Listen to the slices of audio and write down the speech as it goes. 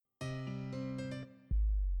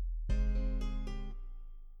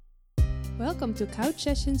Welcome to Couch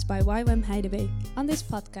Sessions by YWAM Heidebeek. On this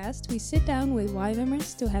podcast, we sit down with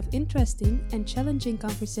YWAMers to have interesting and challenging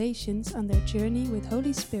conversations on their journey with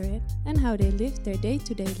Holy Spirit and how they live their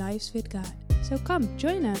day-to-day lives with God. So come,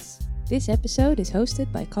 join us. This episode is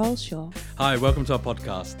hosted by Carl Shaw. Hi, welcome to our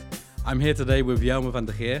podcast. I'm here today with Jelmer van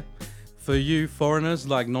der Geer. For you foreigners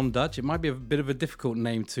like non-Dutch, it might be a bit of a difficult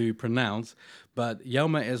name to pronounce, but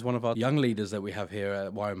Jelmer is one of our young leaders that we have here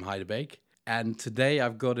at YWAM Heidebeek. And today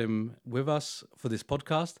I've got him with us for this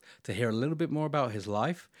podcast to hear a little bit more about his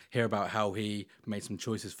life, hear about how he made some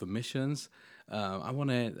choices for missions. I want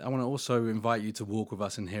to also invite you to walk with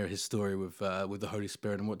us and hear his story with the Holy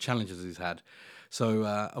Spirit and what challenges he's had. So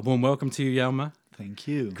a warm welcome to you, Jelmer. Thank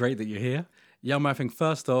you. Great that you're here. Jelmer, I think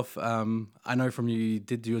first off, I know from you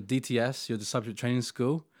did your DTS, your Discipleship Training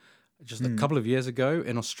School, just a couple of years ago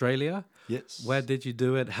in Australia. Yes. Where did you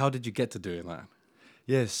do it? How did you get to doing that?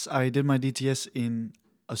 Yes, I did my DTS in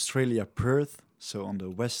Australia, Perth, so on the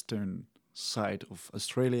western side of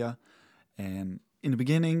Australia. And in the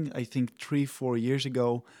beginning, I think 3-4 years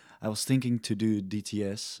ago, I was thinking to do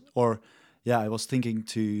DTS, I was thinking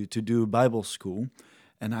to do Bible school.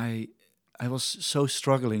 And I was so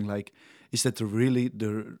struggling, like, is that really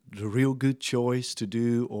the real good choice to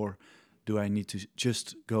do, or do I need to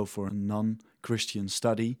just go for a non-Christian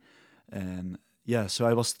study? And so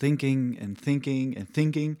I was thinking, and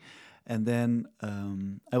then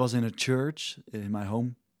I was in a church, in my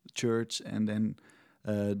home church, and then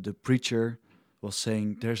the preacher was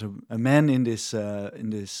saying, "There's a man in this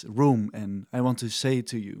room, and I want to say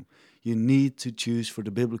to you, you need to choose for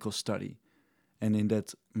the biblical study." And in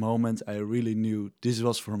that moment, I really knew this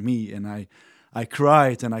was for me, and I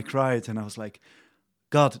cried, and I was like,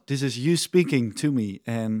 "God, this is you speaking to me,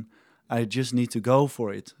 and I just need to go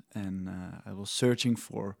for it." And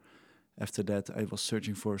after that, I was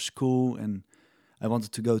searching for a school, and I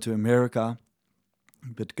wanted to go to America.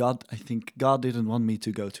 But I think God didn't want me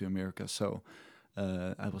to go to America. So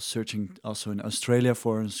I was searching also in Australia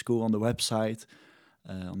for a school on the website,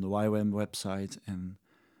 on the YWAM website. And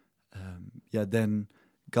then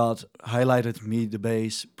God highlighted me the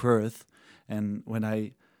base, Perth. And when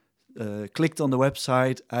I clicked on the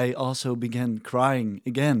website, I also began crying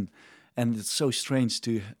again. And it's so strange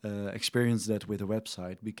to experience that with a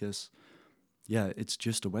website because, it's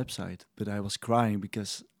just a website. But I was crying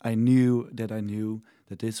because I knew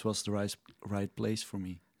that this was the right place for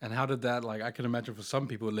me. And how did that, I can imagine for some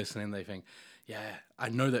people listening, they think, I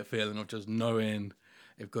know that feeling of just knowing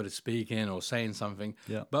if God is speaking or saying something.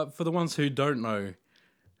 Yeah. But for the ones who don't know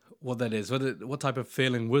what that is, what type of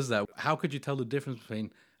feeling was that? How could you tell the difference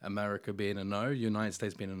between America being a no, United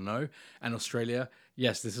States being a no, and Australia,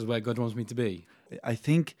 yes, this is where God wants me to be? I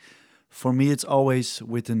think for me it's always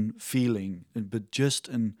with a feeling, but just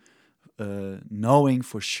knowing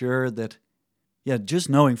for sure that,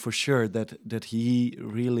 that He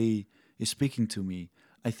really is speaking to me.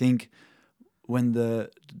 I think when the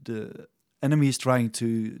enemy is trying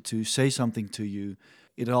to say something to you,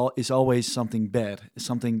 it is always something bad,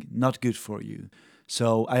 something not good for you.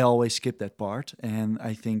 So I always skip that part, and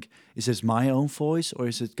I think, is this my own voice or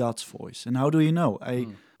is it God's voice? And how do you know?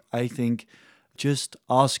 I think just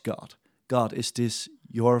ask God. God, is this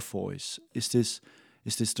your voice? Is this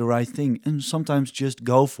the right thing? And sometimes just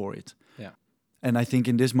go for it. Yeah. And I think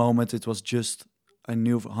in this moment it was just, I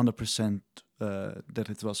knew 100% that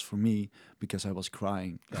it was for me because I was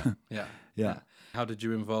crying. Yeah. How did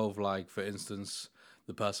you involve, for instance,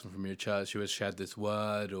 the person from your church who has shared this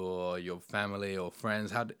word, or your family or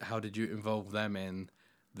friends? How did you involve them in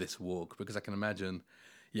this walk? Because I can imagine,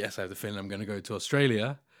 yes, I have the feeling I'm going to go to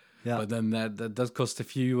Australia, but then that does cost a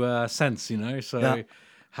few cents, So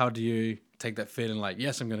how do you take that feeling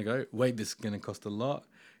yes, I'm going to go, wait, this is going to cost a lot.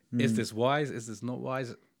 Is this wise? Is this not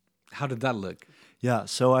wise? How did that look? Yeah,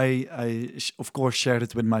 so I of course shared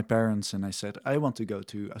it with my parents, and I said, I want to go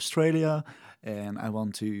to Australia, and I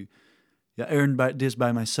want to earn this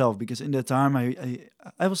by myself, because in that time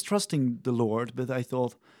I was trusting the Lord, but I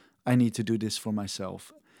thought I need to do this for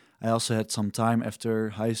myself. I also had some time after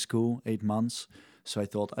high school, 8 months, so I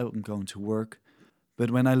thought I'm going to work. But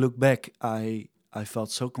when I look back, I felt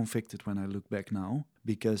so convicted when I look back now,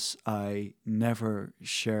 because I never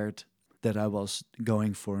shared that I was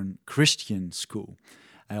going for a Christian school.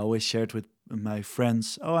 I always shared with my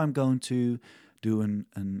friends, I'm going to do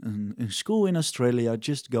a school in Australia,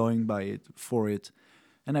 just going for it.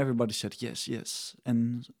 And everybody said, yes.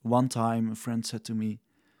 And one time a friend said to me,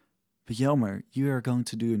 "But Jelmer, you are going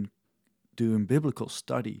to do a biblical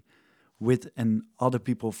study with, and other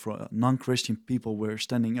people, from non-Christian people were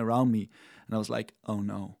standing around me." And I was like, oh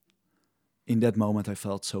no. In that moment, I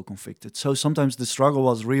felt so convicted. So sometimes the struggle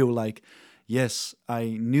was real, yes,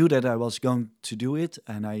 I knew that I was going to do it,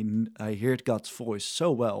 and I heard God's voice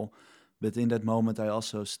so well. But in that moment, I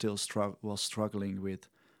also still was struggling with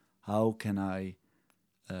how can I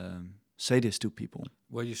say this to people.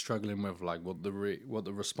 Were you struggling with like what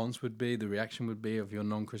the response would be, the reaction would be of your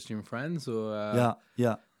non-Christian friends, or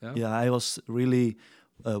Yeah. yeah? I was really.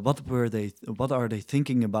 What are they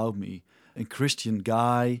thinking about me? A Christian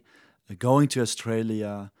guy going to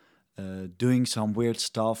Australia, doing some weird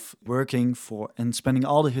stuff, working for and spending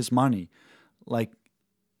all of his money. Like,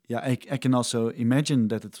 yeah, I can also imagine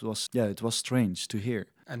that it was strange to hear.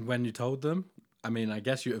 And when you told them, I mean, I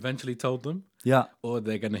guess you eventually told them, Yeah, or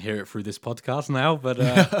they're going to hear it through this podcast now. But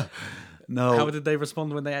no, how did they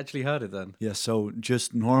respond when they actually heard it then? yeah, so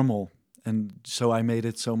just normal, and so I made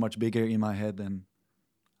it so much bigger in my head than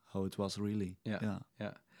how it was really. Yeah.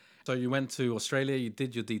 So you went to Australia, you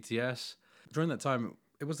did your DTS. During that time,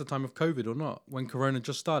 it was the time of COVID or not, when Corona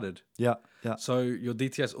just started. Yeah. So your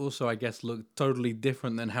DTS also, I guess, looked totally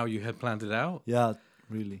different than how you had planned it out. Yeah,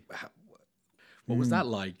 really. What was that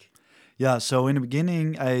like? Yeah, so in the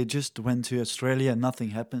beginning, I just went to Australia and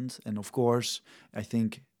nothing happened. And of course, I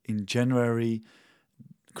think in January,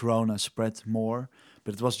 Corona spread more,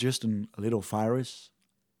 but it was just a little virus.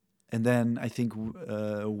 And then I think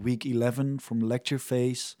week 11 from lecture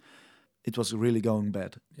phase, it was really going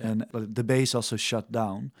bad. Yeah. And the base also shut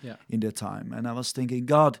down Yeah. in that time. And I was thinking,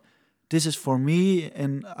 God, this is for me.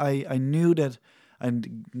 And I knew that I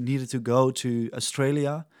needed to go to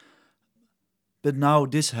Australia. But now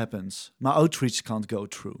this happens. My outreach can't go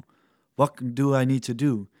through. What do I need to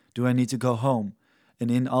do? Do I need to go home? And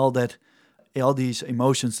in all these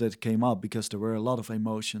emotions that came up, because there were a lot of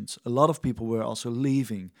emotions, a lot of people were also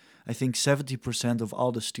leaving. I think 70% of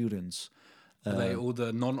all the students. Are they all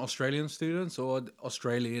the non-Australian students or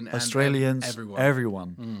Australian and Australians, everyone?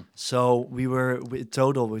 everyone. So we were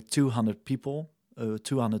total with 200 people,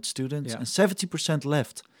 200 students, Yeah. and 70%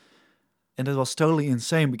 left. And it was totally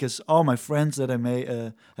insane because all my friends that I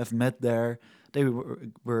may have met there, they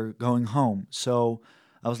were going home. So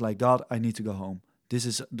I was like, God, I need to go home. This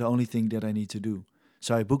is the only thing that I need to do.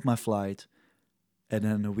 So I booked my flight. And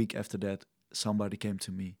then a week after that, somebody came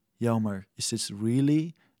to me. Jelmer, is this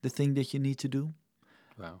really the thing that you need to do?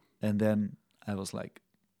 Wow. And then I was like,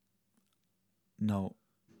 no,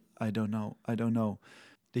 I don't know.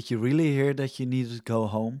 Did you really hear that you needed to go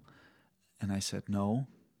home? And I said, no.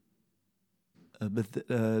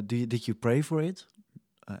 Did you pray for it?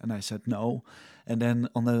 And I said, no. And then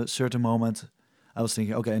on a certain moment, I was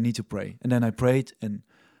thinking, okay, I need to pray. And then I prayed, and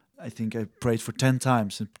I think I prayed for 10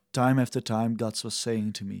 times. And time after time, God was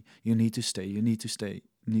saying to me, you need to stay, you need to stay,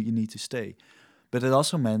 you need to stay. But it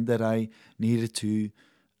also meant that I needed to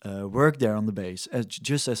work there on the base,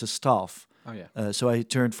 just as a staff. Oh, yeah. So I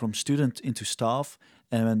turned from student into staff,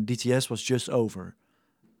 and DTS was just over.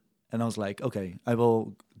 And I was like, okay, I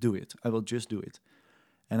will do it. I will just do it.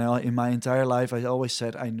 And in my entire life, I always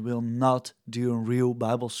said I will not do a real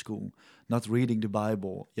Bible school, not reading the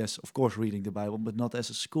Bible. Yes, of course, reading the Bible, but not as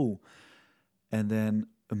a school. And then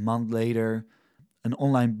a month later, an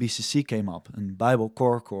online BCC came up, a Bible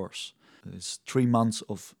core course. It's 3 months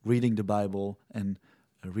of reading the Bible and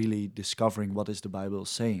really discovering what is the Bible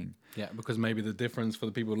saying. Yeah, because maybe the difference for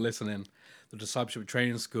the people listening, the discipleship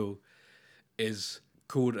training school is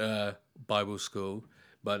called a Bible school,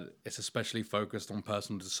 but it's especially focused on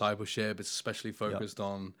personal discipleship. It's especially focused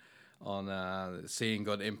on seeing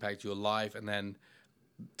God impact your life, and then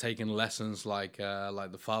taking lessons like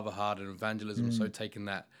the Father Heart and evangelism. So taking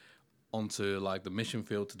that onto like the mission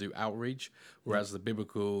field to do outreach, whereas the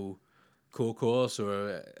biblical core course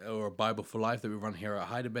or a Bible for Life that we run here at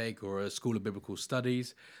Heidelberg, or a School of Biblical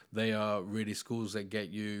Studies, they are really schools that get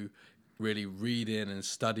you really reading and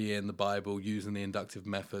studying the Bible using the inductive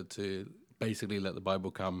method to basically let the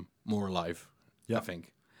Bible come more alive, I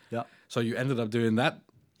think. Yeah. So you ended up doing that.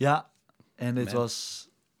 Yeah, and it was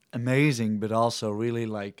amazing, but also really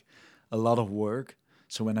like a lot of work.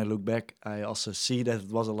 So when I look back, I also see that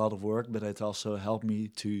it was a lot of work, but it also helped me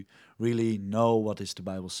to really know what is the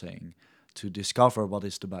Bible saying, to discover what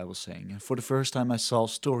is the Bible saying. And for the first time, I saw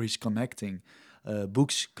stories connecting,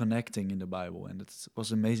 books connecting in the Bible, and it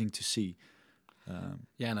was amazing to see.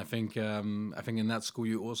 And I think in that school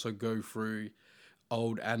you also go through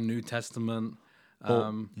Old and New Testament.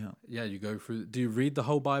 You go through. Do you read the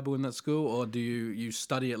whole Bible in that school, or do you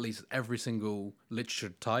study at least every single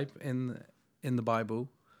literature type in the Bible?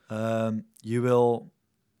 You will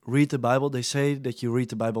read the Bible. They say that you read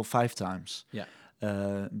the Bible 5 times. Yeah.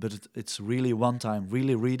 But it's really one time,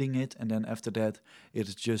 really reading it, and then after that,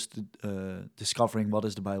 it's just discovering what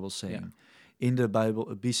is the Bible saying. In the Bible,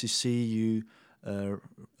 BCC, you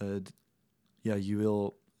you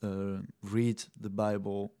will read the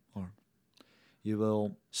Bible, or you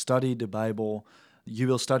will study the Bible. You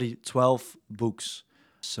will study 12 books.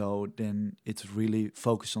 So then it's really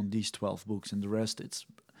focused on these 12 books, and the rest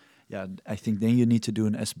I think then you need to do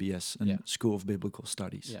an SBS, School of Biblical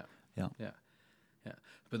Studies. Yeah.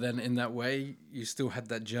 But then in that way, you still had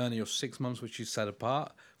that journey of 6 months, which you set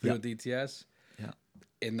apart for your DTS. Yeah.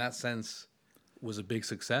 In that sense, was a big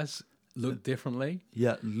success. Looked differently.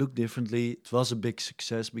 Yeah, looked differently. It was a big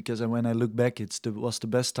success because when I look back, was the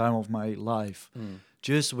best time of my life.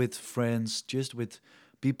 Just with friends, just with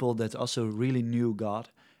people that also really knew God.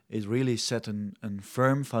 It really set a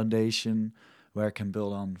firm foundation where I can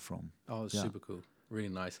build on from. Oh, super cool. Really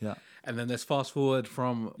nice. Yeah. And then let's fast forward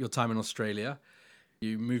from your time in Australia.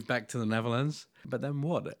 You moved back to the Netherlands. But then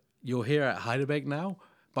what? You're here at Heidelberg now.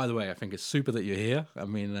 By the way, I think it's super that you're here. I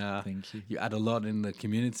mean, thank you. You add a lot in the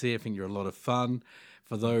community. I think you're a lot of fun.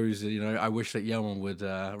 For those, I wish that Jelmer would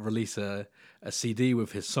release a CD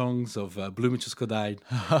with his songs of Bloemetjesgordijn,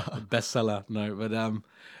 bestseller. No, but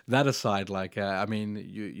that aside,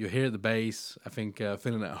 you're here at the base. I think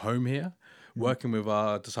feeling at home here, working with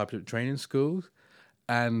our discipleship training schools,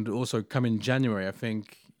 and also come in January. I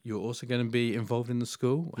think you're also going to be involved in the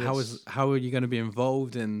school. Yes. How are you going to be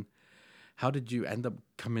involved in? How did you end up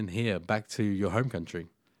coming here back to your home country?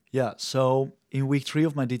 Yeah, so in week 3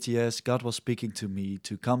 of my DTS, God was speaking to me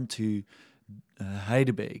to come to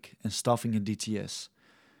Heidelberg and staffing in DTS.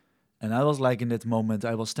 And I was like, in that moment,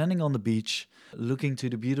 I was standing on the beach, looking to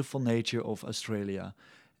the beautiful nature of Australia.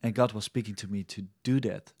 And God was speaking to me to do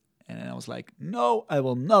that. And I was like, no, I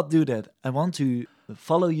will not do that. I want to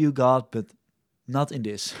follow you, God, but not in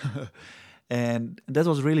this. And that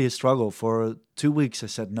was really a struggle. For 2 weeks, I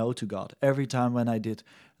said no to God. Every time when I did,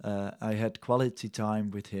 I had quality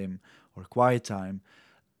time with him or quiet time,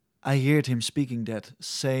 I heard him speaking that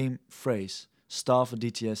same phrase, staff a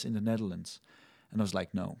DTS in the Netherlands. And I was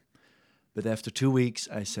like, no. But after 2 weeks,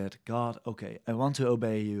 I said, God, okay, I want to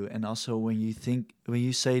obey you. And also when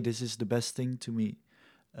you say this is the best thing to me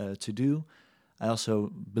to do, I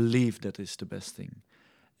also believe that is the best thing.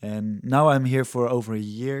 And now I'm here for over a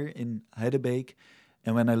year in Heidelberg.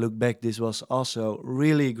 And when I look back, this was also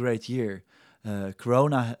really a great year.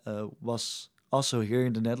 Corona was also here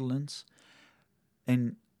in the Netherlands.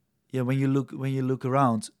 And when you look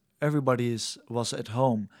around, everybody was at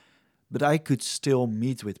home. But I could still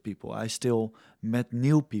meet with people. I still met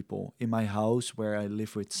new people in my house where I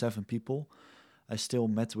live with 7 people. I still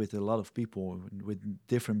met with a lot of people with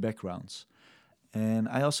different backgrounds. And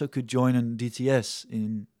I also could join a DTS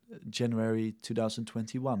in January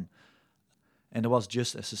 2021. And it was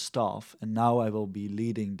just as a staff. And now I will be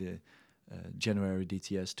leading the January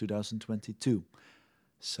DTS 2022.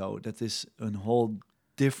 So that is a whole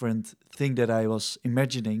different thing that I was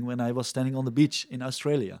imagining when I was standing on the beach in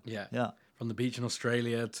Australia. Yeah. From the beach in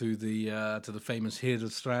Australia to the famous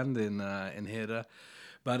Heerderstrand in Heerder.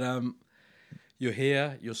 But you're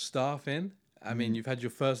here, you're staffing. I mean, you've had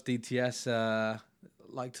your first DTS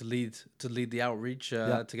to lead the outreach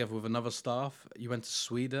together with another staff. You went to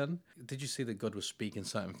Sweden. Did you see that God was speaking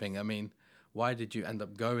certain thing? I mean, why did you end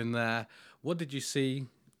up going there? What did you see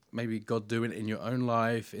maybe God doing in your own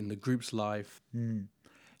life, in the group's life?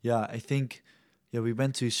 Yeah, I think we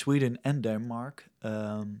went to Sweden and Denmark.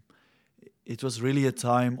 It was really a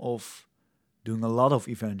time of doing a lot of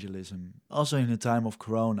evangelism. Also in a time of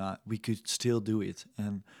Corona, we could still do it.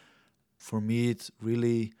 And for me, it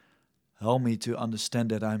really helped me to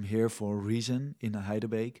understand that I'm here for a reason in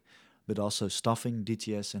Heidelberg, but also staffing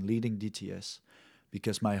DTS and leading DTS,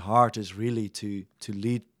 because my heart is really to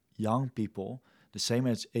lead young people, the same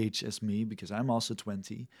age as me, because I'm also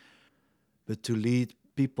 20, but to lead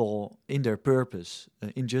people in their purpose,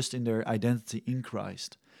 in their identity in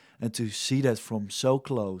Christ, and to see that from so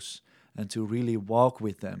close and to really walk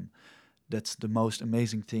with them. That's the most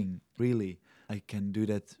amazing thing, really. I can do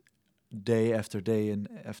that day after day and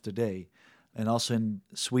after day. And also in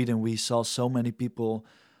Sweden, we saw so many people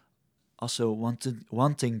also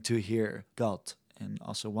wanting to hear God and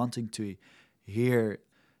also wanting to hear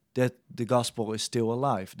that the gospel is still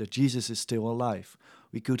alive, that Jesus is still alive.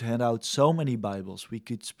 We could hand out so many Bibles. We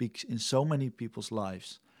could speak in so many people's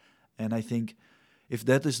lives. And I think if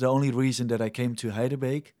that is the only reason that I came to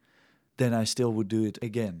Heidelberg, then I still would do it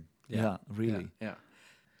again. Yeah, really. Yeah.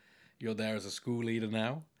 You're there as a school leader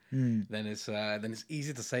now. Then it's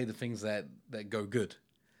easy to say the things that go good.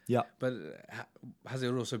 Yeah. But has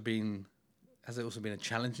it also been a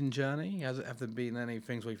challenging journey? Have there been any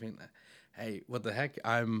things where you think, hey, what the heck?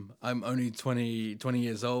 I'm only 20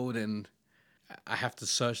 years old and I have to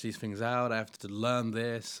search these things out. I have to learn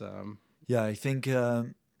this. Yeah, I think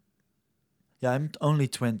Yeah, I'm only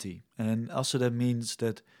 20, and also that means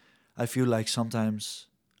that I feel like sometimes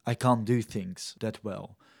I can't do things that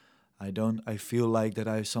well. I feel like that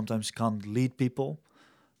I sometimes can't lead people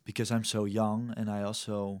because I'm so young, and I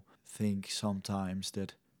also think sometimes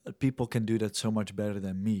that people can do that so much better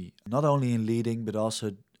than me. Not only in leading, but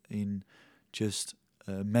also in just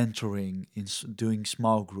mentoring, in doing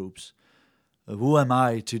small groups. Who am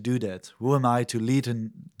I to do that? Who am I to lead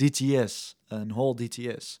an DTS, an whole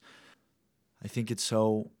DTS? I think it's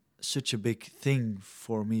such a big thing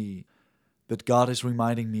for me. But God is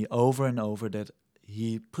reminding me over and over that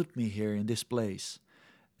He put me here in this place.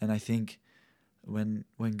 And I think when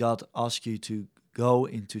God asks you to go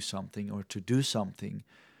into something or to do something,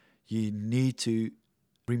 you need to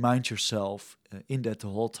remind yourself in that the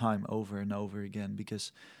whole time over and over again,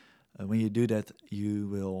 because when you do that, you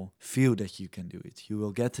will feel that you can do it. You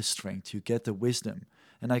will get the strength, you get the wisdom.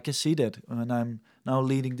 And I can see that when I'm now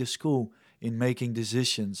leading the school in making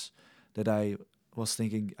decisions that I was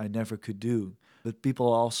thinking I never could do. But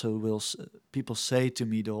people also people say to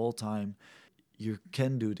me the whole time, you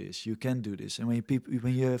can do this, you can do this. And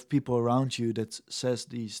when you have people around you that says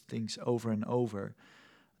these things over and over,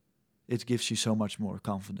 it gives you so much more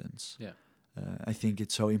confidence. Yeah. I think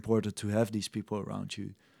it's so important to have these people around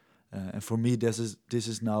you. And for me, this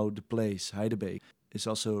is now the place. Heidebeek is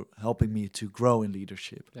also helping me to grow in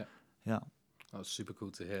leadership. Yeah. Yeah. That's super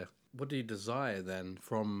cool to hear. What do you desire then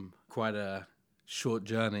from quite a short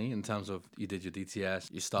journey in terms of you did your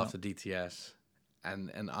DTS, you started DTS,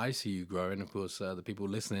 and I see you grow, and of course the people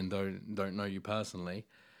listening don't know you personally,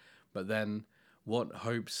 but then what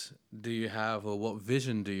hopes do you have, or what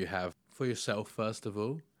vision do you have for yourself first of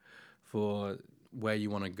all, for where you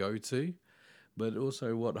want to go to, but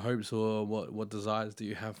also what hopes or what desires do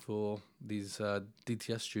you have for these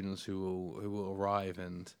DTS students who will arrive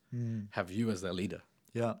and have you as their leader?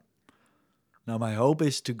 Yeah. Now my hope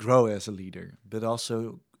is to grow as a leader, but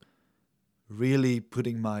also really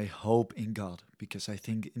putting my hope in God, because I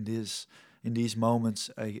think in these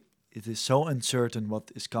moments it is so uncertain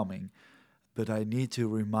what is coming, but I need to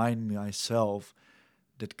remind myself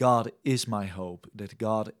that God is my hope, that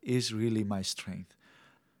God is really my strength.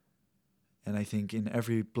 And I think in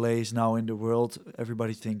every place now in the world,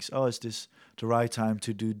 everybody thinks, oh, is this the right time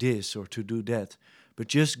to do this or to do that? But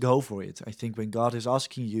just go for it. I think when God is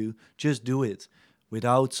asking you, just do it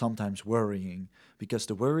without sometimes worrying, because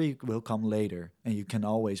the worry will come later and you can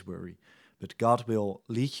always worry. But God will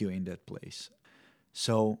lead you in that place.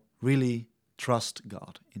 So really trust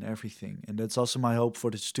God in everything. And that's also my hope for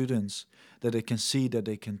the students, that they can see that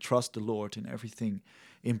they can trust the Lord in everything,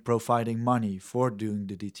 in providing money for doing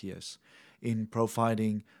the DTS, in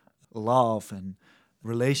providing love and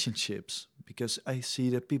relationships, because I see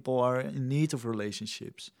that people are in need of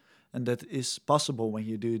relationships. And that is possible when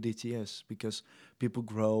you do DTS, because people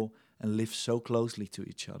grow and live so closely to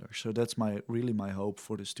each other. So that's really my hope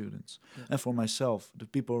for the students, and for myself, the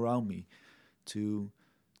people around me, to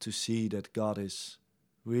see that God is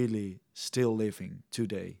really still living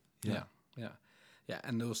today. Yeah.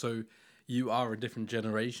 And also, you are a different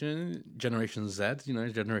generation, Generation Z,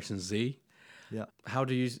 Generation Z. Yeah. How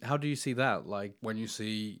do you see that? Like when you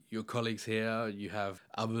see your colleagues here, you have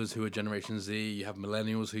others who are Generation Z, you have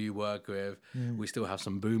millennials who you work with. We still have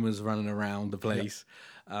some boomers running around the place.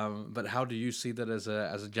 But how do you see that as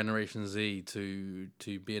a Generation Z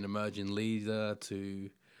to be an emerging leader, to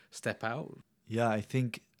step out? Yeah, I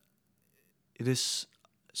think it is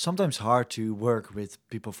sometimes hard to work with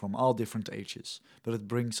people from all different ages, but it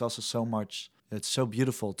brings also so much. It's so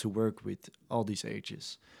beautiful to work with all these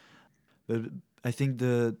ages. But I think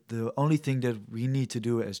the only thing that we need to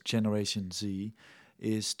do as Generation Z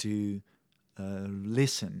is to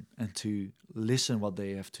listen, and to listen what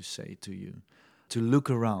they have to say to you, to look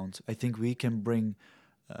around. I think we can bring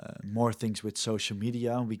more things with social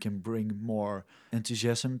media. We can bring more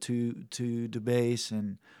enthusiasm to the base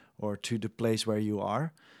or to the place where you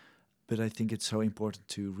are. But I think it's so important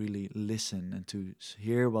to really listen and to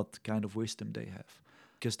hear what kind of wisdom they have,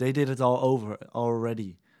 because they did it all over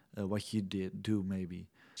already. What you did do maybe.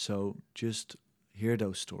 So just hear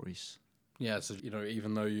those stories. Yeah, so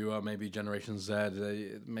even though you are maybe Generation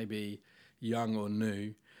Z, maybe young or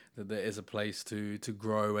new, that there is a place to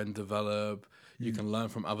grow and develop. You can learn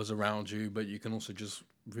from others around you, but you can also just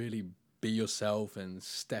really be yourself and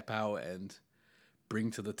step out and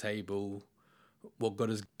bring to the table what God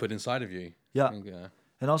has put inside of you. Yeah.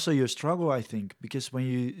 And also your struggle, I think, because when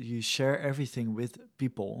you share everything with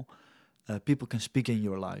people, people can speak in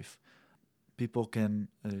your life. People can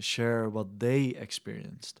share what they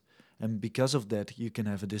experienced. And because of that, you can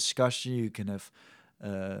have a discussion, you can have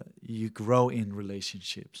you grow in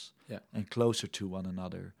relationships Yeah. and closer to one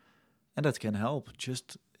another, and that can help.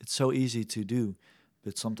 Just it's so easy to do,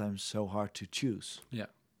 but sometimes so hard to choose. Yeah.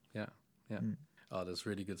 Mm. Oh, that's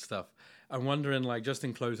really good stuff. I'm wondering, like, just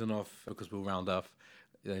in closing off, because we'll round off,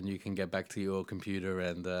 then you can get back to your computer,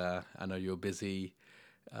 and I know you're busy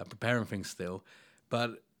preparing things still,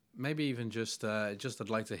 but maybe even just I'd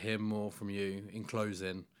like to hear more from you in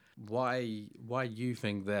closing. Why you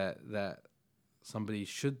think that somebody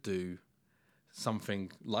should do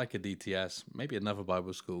something like a DTS, maybe another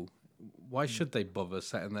Bible school? Why should they bother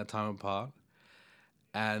setting their time apart?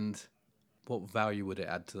 And what value would it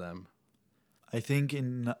add to them? I think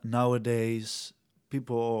in nowadays,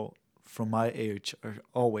 people from my age are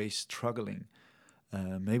always struggling.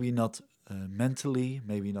 Maybe not mentally,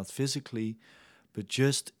 maybe not physically, but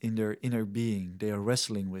just in their inner being, they are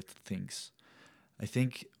wrestling with things. I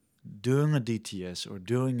think doing a DTS or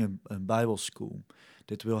doing a Bible school,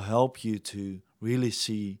 that will help you to really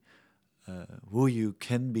see who you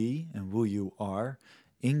can be and who you are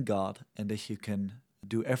in God, and that you can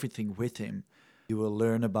do everything with Him. You will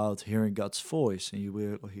learn about hearing God's voice, and you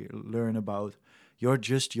will learn about your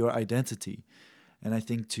identity. And I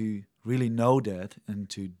think to really know that and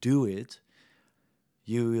to do it,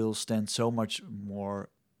 you will stand so much more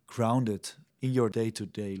grounded in your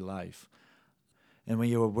day-to-day life. And when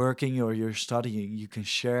you're working or you're studying, you can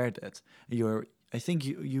share that. I think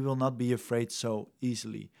you will not be afraid so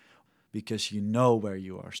easily because you know where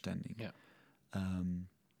you are standing. Yeah.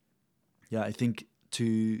 I think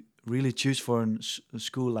to really choose for a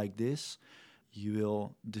school like this, you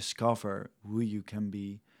will discover who you can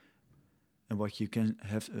be and what you can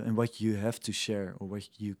have and what you have to share or what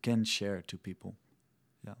you can share to people.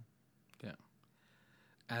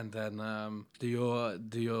 And then, do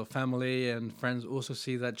your family and friends also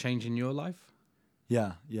see that change in your life?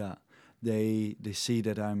 Yeah. They see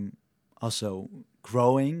that I'm also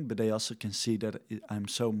growing, but they also can see that I'm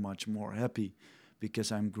so much more happy because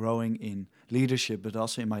I'm growing in leadership, but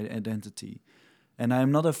also in my identity. And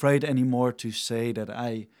I'm not afraid anymore to say that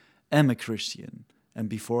I am a Christian. And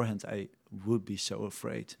beforehand, I would be so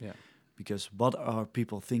afraid. Yeah. Because what are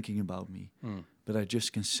people thinking about me? But I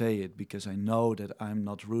just can say it because I know that I'm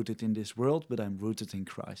not rooted in this world, but I'm rooted in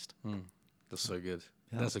Christ. That's so good.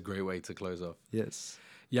 Yeah. That's a great way to close off. Yes.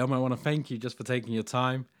 Yelma, I want to thank you just for taking your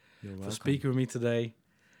time, You're for welcome. speaking with me today.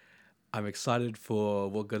 I'm excited for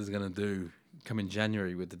what God is going to do come in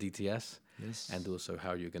January with the DTS, Yes. and also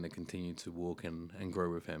how you're going to continue to walk and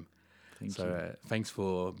grow with Him. Thank you. Thanks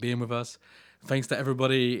for being with us. Thanks to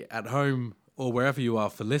everybody at home or wherever you are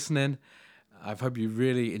for listening. I hope you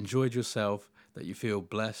really enjoyed yourself, that you feel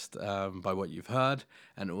blessed by what you've heard,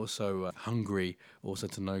 and also hungry also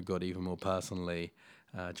to know God even more personally,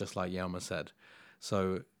 just like Yelma said.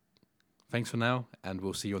 So thanks for now, and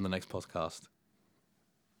we'll see you on the next podcast.